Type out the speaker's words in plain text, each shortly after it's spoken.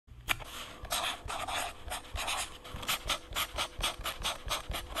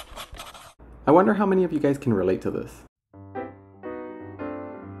I wonder how many of you guys can relate to this.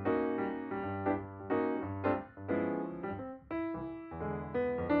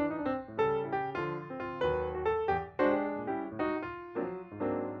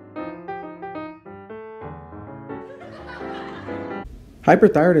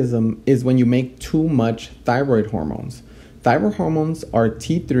 Hyperthyroidism is when you make too much thyroid hormones. Thyroid hormones are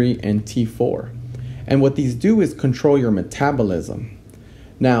T3 and T4. And what these do is control your metabolism.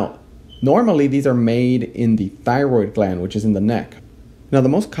 Now, normally these are made in the thyroid gland, which is in the neck. Now, the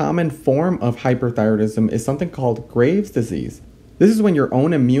most common form of hyperthyroidism is something called Graves' disease. This is when your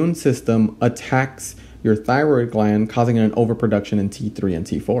own immune system attacks your thyroid gland, causing an overproduction in T3 and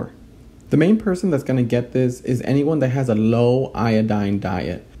T4. The main person that's going to get this is anyone that has a low iodine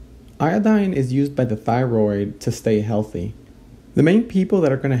diet. Iodine is used by the thyroid to stay healthy. The main people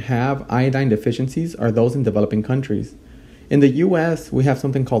that are going to have iodine deficiencies are those in developing countries. In the US, we have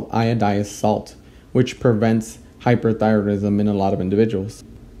something called iodized salt, which prevents hyperthyroidism in a lot of individuals.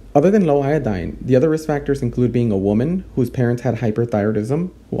 Other than low iodine, the other risk factors include being a woman whose parents had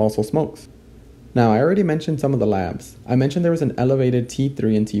hyperthyroidism who also smokes. Now, I already mentioned some of the labs. I mentioned there was an elevated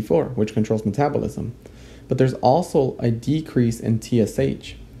T3 and T4, which controls metabolism. But there's also a decrease in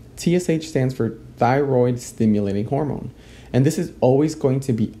TSH. TSH stands for thyroid stimulating hormone. And this is always going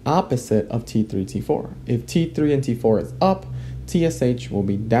to be opposite of T3, T4. If T3 and T4 is up, TSH will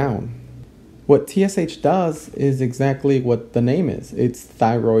be down. What TSH does is exactly what the name is. It's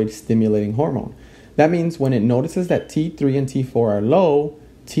thyroid stimulating hormone. That means when it notices that T3 and T4 are low,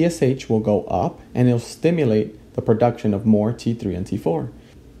 TSH will go up and it'll stimulate the production of more T3 and T4.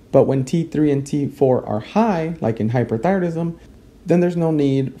 But when T3 and T4 are high, like in hyperthyroidism, then there's no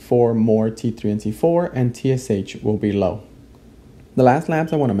need for more T3 and T4 and TSH will be low. The last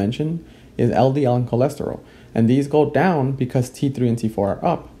labs I want to mention is LDL and cholesterol, and these go down because T3 and T4 are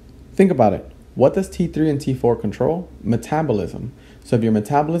up. Think about it. What does T3 and T4 control? Metabolism. So if your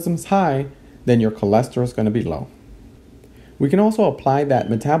metabolism is high, then your cholesterol is going to be low. We can also apply that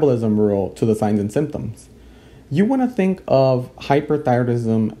metabolism rule to the signs and symptoms. You want to think of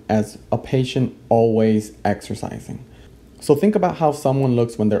hyperthyroidism as a patient always exercising. So think about how someone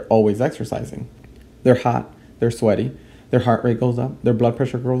looks when they're always exercising. They're hot, they're sweaty, their heart rate goes up, their blood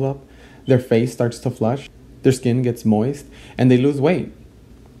pressure goes up, their face starts to flush, their skin gets moist, and they lose weight.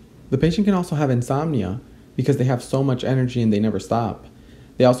 The patient can also have insomnia because they have so much energy and they never stop.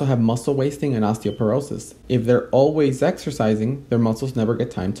 They also have muscle wasting and osteoporosis. If they're always exercising, their muscles never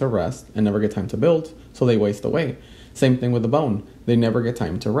get time to rest and never get time to build, so they waste away. Same thing with the bone. They never get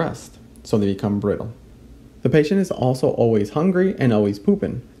time to rest, so they become brittle. The patient is also always hungry and always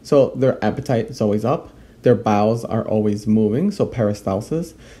pooping, so their appetite is always up. Their bowels are always moving, so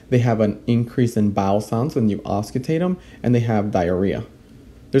peristalsis. They have an increase in bowel sounds when you auscultate them, and they have diarrhea.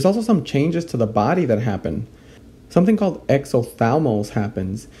 There's also some changes to the body that happen. Something called exophthalmos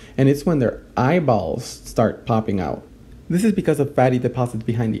happens, and it's when their eyeballs start popping out. This is because of fatty deposits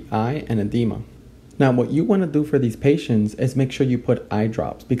behind the eye and edema. Now, what you want to do for these patients is make sure you put eye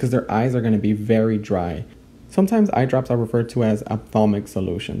drops because their eyes are going to be very dry. Sometimes eye drops are referred to as ophthalmic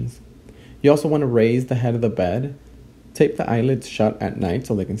solutions. You also want to raise the head of the bed, tape the eyelids shut at night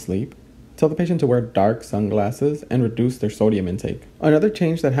so they can sleep. Tell the patient to wear dark sunglasses and reduce their sodium intake. Another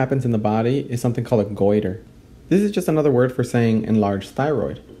change that happens in the body is something called a goiter. This is just another word for saying enlarged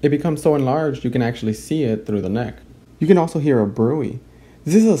thyroid. It becomes so enlarged you can actually see it through the neck. You can also hear a bruit.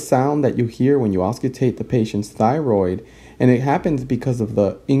 This is a sound that you hear when you auscultate the patient's thyroid, and it happens because of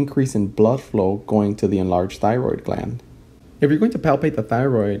the increase in blood flow going to the enlarged thyroid gland. If you're going to palpate the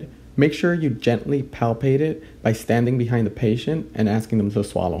thyroid, make sure you gently palpate it by standing behind the patient and asking them to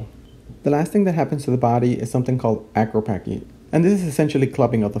swallow. The last thing that happens to the body is something called acropathy, and this is essentially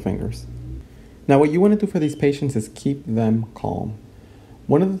clubbing of the fingers. Now, what you want to do for these patients is keep them calm.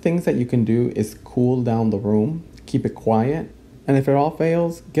 One of the things that you can do is cool down the room, keep it quiet, and if it all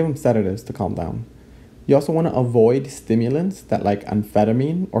fails, give them sedatives to calm down. You also want to avoid stimulants that like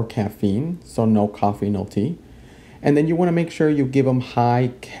amphetamine or caffeine, so no coffee, no tea. And then you want to make sure you give them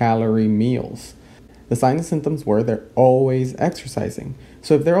high-calorie meals. The signs and symptoms were they're always exercising.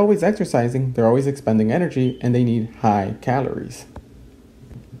 So if they're always exercising, they're always expending energy, and they need high calories.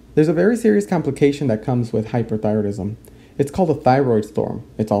 There's a very serious complication that comes with hyperthyroidism. It's called a thyroid storm.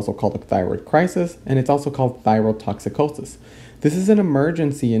 It's also called a thyroid crisis, and it's also called thyrotoxicosis. This is an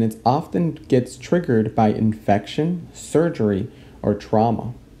emergency, and it often gets triggered by infection, surgery, or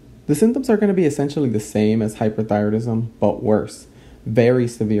trauma. The symptoms are going to be essentially the same as hyperthyroidism, but worse. Very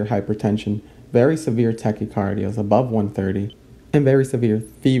severe hypertension, very severe tachycardias above 130, and very severe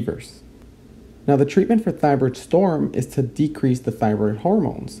fevers. Now, the treatment for thyroid storm is to decrease the thyroid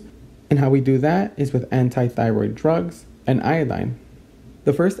hormones. And how we do that is with antithyroid drugs and iodine.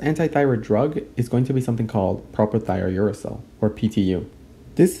 The first antithyroid drug is going to be something called propylthiouracil, or PTU.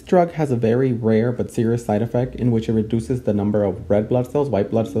 This drug has a very rare but serious side effect in which it reduces the number of red blood cells, white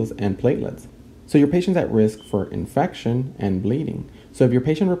blood cells, and platelets. So your patient's at risk for infection and bleeding. So if your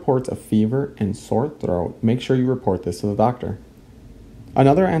patient reports a fever and sore throat, make sure you report this to the doctor.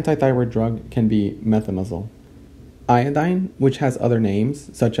 Another antithyroid drug can be methimazole. Iodine, which has other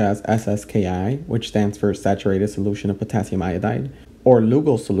names such as SSKI, which stands for saturated solution of potassium iodide, or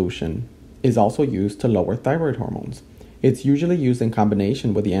Lugol solution, is also used to lower thyroid hormones. It's usually used in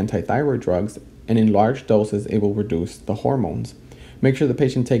combination with the antithyroid drugs, and in large doses it will reduce the hormones. Make sure the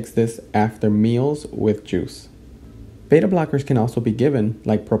patient takes this after meals with juice. Beta blockers can also be given,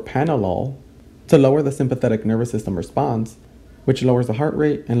 like propranolol, to lower the sympathetic nervous system response, which lowers the heart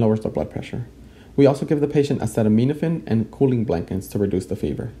rate and lowers the blood pressure. We also give the patient acetaminophen and cooling blankets to reduce the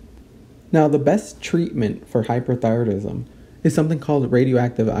fever. Now, the best treatment for hyperthyroidism is something called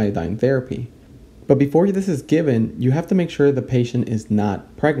radioactive iodine therapy. But before this is given, you have to make sure the patient is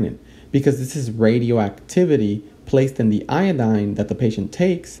not pregnant, because this is radioactivity placed in the iodine that the patient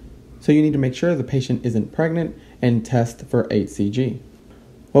takes. So you need to make sure the patient isn't pregnant and test for HCG.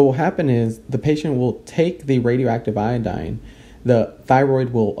 What will happen is the patient will take the radioactive iodine, the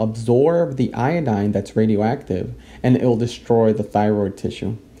thyroid will absorb the iodine that's radioactive, and it will destroy the thyroid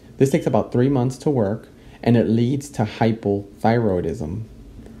tissue. This takes about 3 months to work, and it leads to hypothyroidism.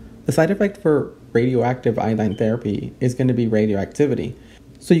 The side effect for radioactive iodine therapy is going to be radioactivity.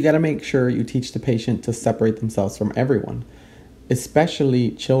 So you got to make sure you teach the patient to separate themselves from everyone, especially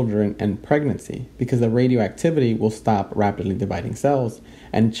children and pregnancy, because the radioactivity will stop rapidly dividing cells,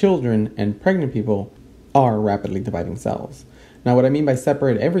 and children and pregnant people are rapidly dividing cells. Now, what I mean by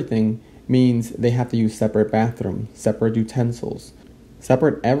separate everything means they have to use separate bathrooms, separate utensils,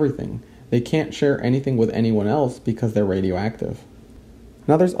 separate everything. They can't share anything with anyone else because they're radioactive.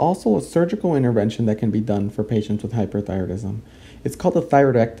 Now, there's also a surgical intervention that can be done for patients with hyperthyroidism. It's called a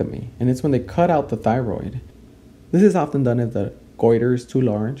thyroidectomy, and it's when they cut out the thyroid. This is often done if the goiter is too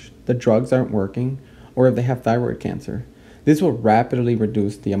large, the drugs aren't working, or if they have thyroid cancer. This will rapidly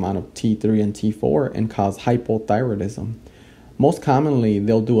reduce the amount of T3 and T4 and cause hypothyroidism. Most commonly,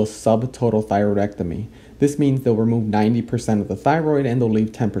 they'll do a subtotal thyroidectomy. This means they'll remove 90% of the thyroid and they'll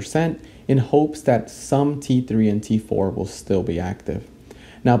leave 10% in hopes that some T3 and T4 will still be active.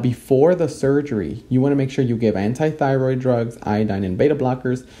 Now, before the surgery, you want to make sure you give antithyroid drugs, iodine, and beta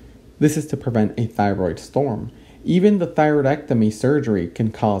blockers. This is to prevent a thyroid storm. Even the thyroidectomy surgery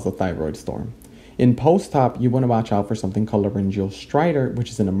can cause a thyroid storm. In post-op, you want to watch out for something called laryngeal stridor,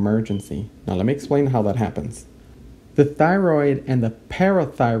 which is an emergency. Now, let me explain how that happens. The thyroid and the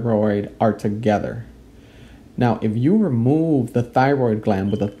parathyroid are together. Now, if you remove the thyroid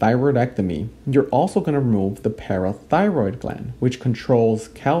gland with a thyroidectomy, you're also going to remove the parathyroid gland, which controls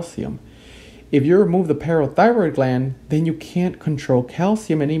calcium. If you remove the parathyroid gland, then you can't control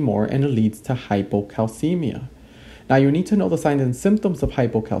calcium anymore, and it leads to hypocalcemia. Now, you need to know the signs and symptoms of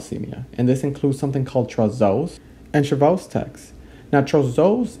hypocalcemia, and this includes something called trazose and Chvostek's. Now,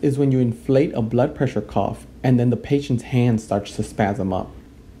 trazose is when you inflate a blood pressure cuff, and then the patient's hand starts to spasm up.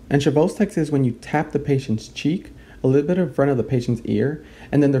 And Chvostek's is when you tap the patient's cheek, a little bit in front of the patient's ear,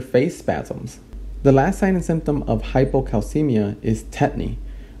 and then their face spasms. The last sign and symptom of hypocalcemia is tetany,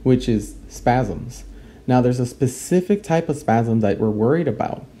 which is spasms. Now, there's a specific type of spasm that we're worried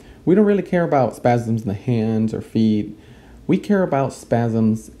about. We don't really care about spasms in the hands or feet. We care about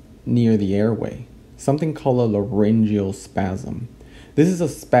spasms near the airway, something called a laryngeal spasm. This is a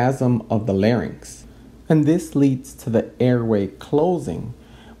spasm of the larynx, and this leads to the airway closing,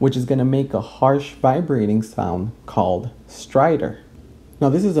 which is going to make a harsh vibrating sound called stridor. Now,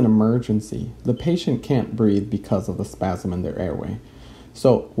 this is an emergency. The patient can't breathe because of the spasm in their airway.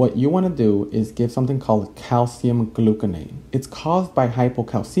 So what you want to do is give something called calcium gluconate. It's caused by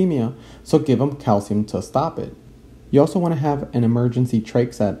hypocalcemia, so give them calcium to stop it. You also want to have an emergency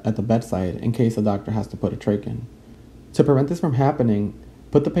trach set at the bedside in case the doctor has to put a trach in. To prevent this from happening,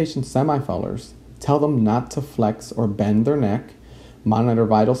 put the patient semi-furlers, tell them not to flex or bend their neck, monitor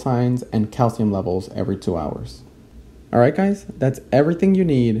vital signs and calcium levels every 2 hours. Alright guys, that's everything you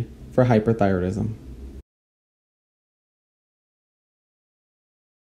need for hyperthyroidism.